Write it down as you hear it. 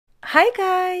Hi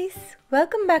guys,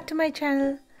 welcome back to my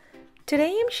channel.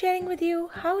 Today I'm sharing with you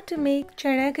how to make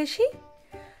Chana Ghashi,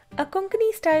 a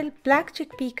Konkani style black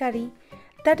chickpea curry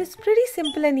that is pretty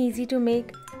simple and easy to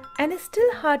make and is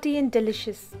still hearty and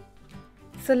delicious.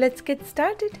 So let's get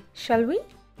started, shall we?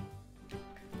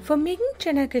 For making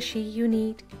Chana Ghashi you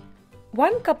need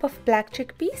 1 cup of black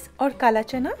chickpeas or kala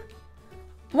chana,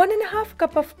 1.5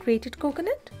 cup of grated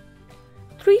coconut,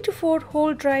 3 to 4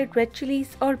 whole dried red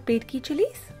chilies or kadgi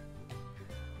chilies,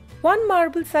 1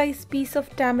 marble sized piece of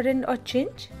tamarind or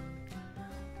chinch,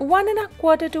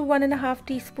 1¼ to 1½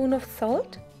 teaspoon of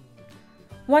salt,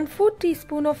 1/4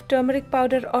 teaspoon of turmeric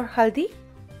powder or haldi,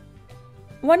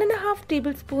 1½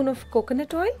 tablespoon of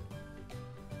coconut oil,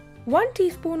 1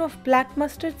 teaspoon of black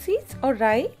mustard seeds or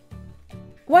rye,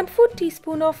 1/4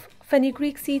 teaspoon of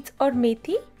fenugreek seeds or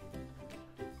methi,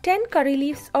 10 curry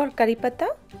leaves or curry patta,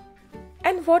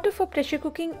 and water for pressure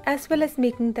cooking as well as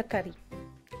making the curry.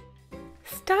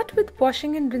 Start with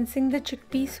washing and rinsing the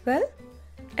chickpeas well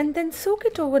and then soak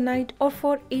it overnight or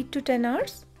for 8 to 10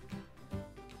 hours.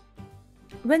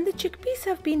 When the chickpeas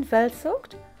have been well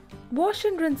soaked, wash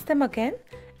and rinse them again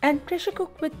and pressure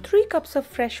cook with 3 cups of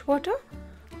fresh water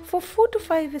for 4 to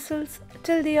 5 whistles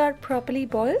till they are properly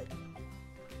boiled.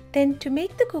 Then to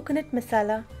make the coconut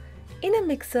masala, in a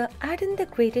mixer add in the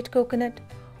grated coconut,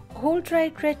 whole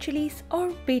dried red chilies or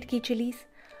kadgi chilies.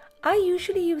 I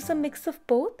usually use a mix of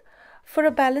both for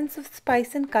a balance of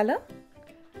spice and color.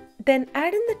 Then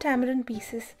add in the tamarind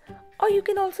pieces, or you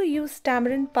can also use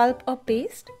tamarind pulp or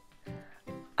paste.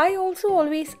 I also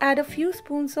always add a few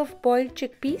spoons of boiled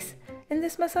chickpeas in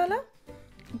this masala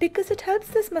because it helps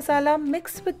this masala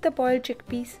mix with the boiled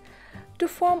chickpeas to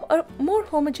form a more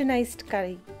homogenized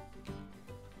curry.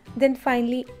 Then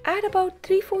finally add about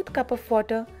 3/4 cup of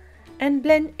water and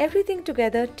blend everything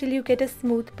together till you get a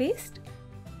smooth paste.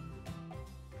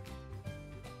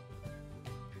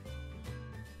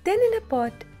 Then in a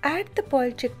pot, add the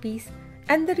boiled chickpeas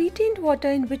and the retained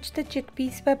water in which the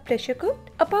chickpeas were pressure cooked,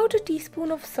 about a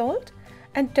teaspoon of salt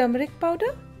and turmeric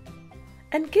powder,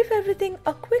 and give everything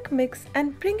a quick mix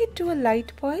and bring it to a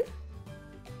light boil.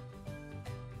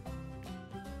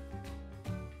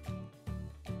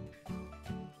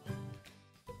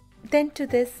 Then to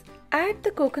this, add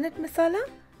the coconut masala,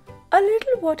 a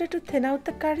little water to thin out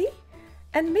the curry,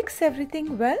 and mix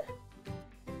everything well.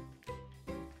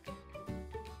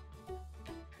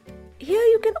 Here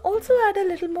you can also add a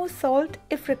little more salt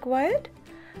if required.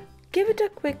 Give it a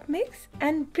quick mix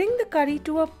and bring the curry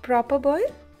to a proper boil.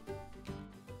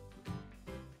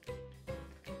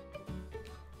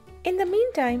 In the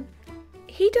meantime,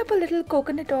 heat up a little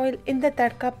coconut oil in the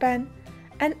tadka pan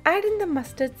and add in the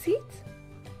mustard seeds.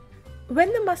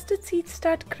 When the mustard seeds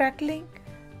start crackling,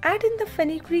 add in the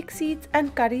fenugreek seeds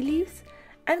and curry leaves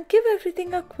and give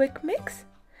everything a quick mix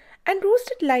and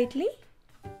roast it lightly.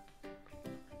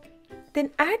 Then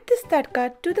add this tadka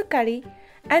to the curry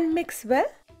and mix well.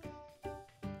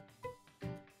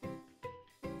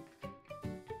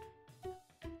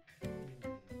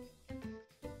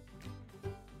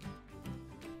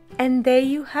 And there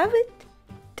you have it,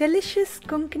 delicious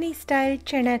Konkani style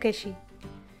Chana Ghashi.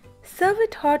 Serve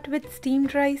it hot with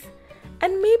steamed rice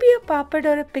and maybe a papad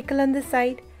or a pickle on the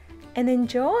side and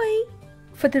enjoy.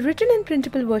 For the written and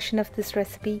printable version of this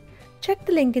recipe, check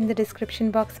the link in the description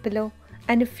box below.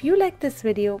 And if you like this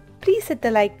video, please hit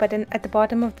the like button at the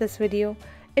bottom of this video.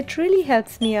 It really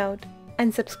helps me out.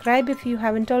 And subscribe if you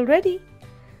haven't already.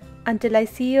 Until I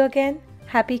see you again,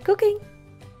 happy cooking!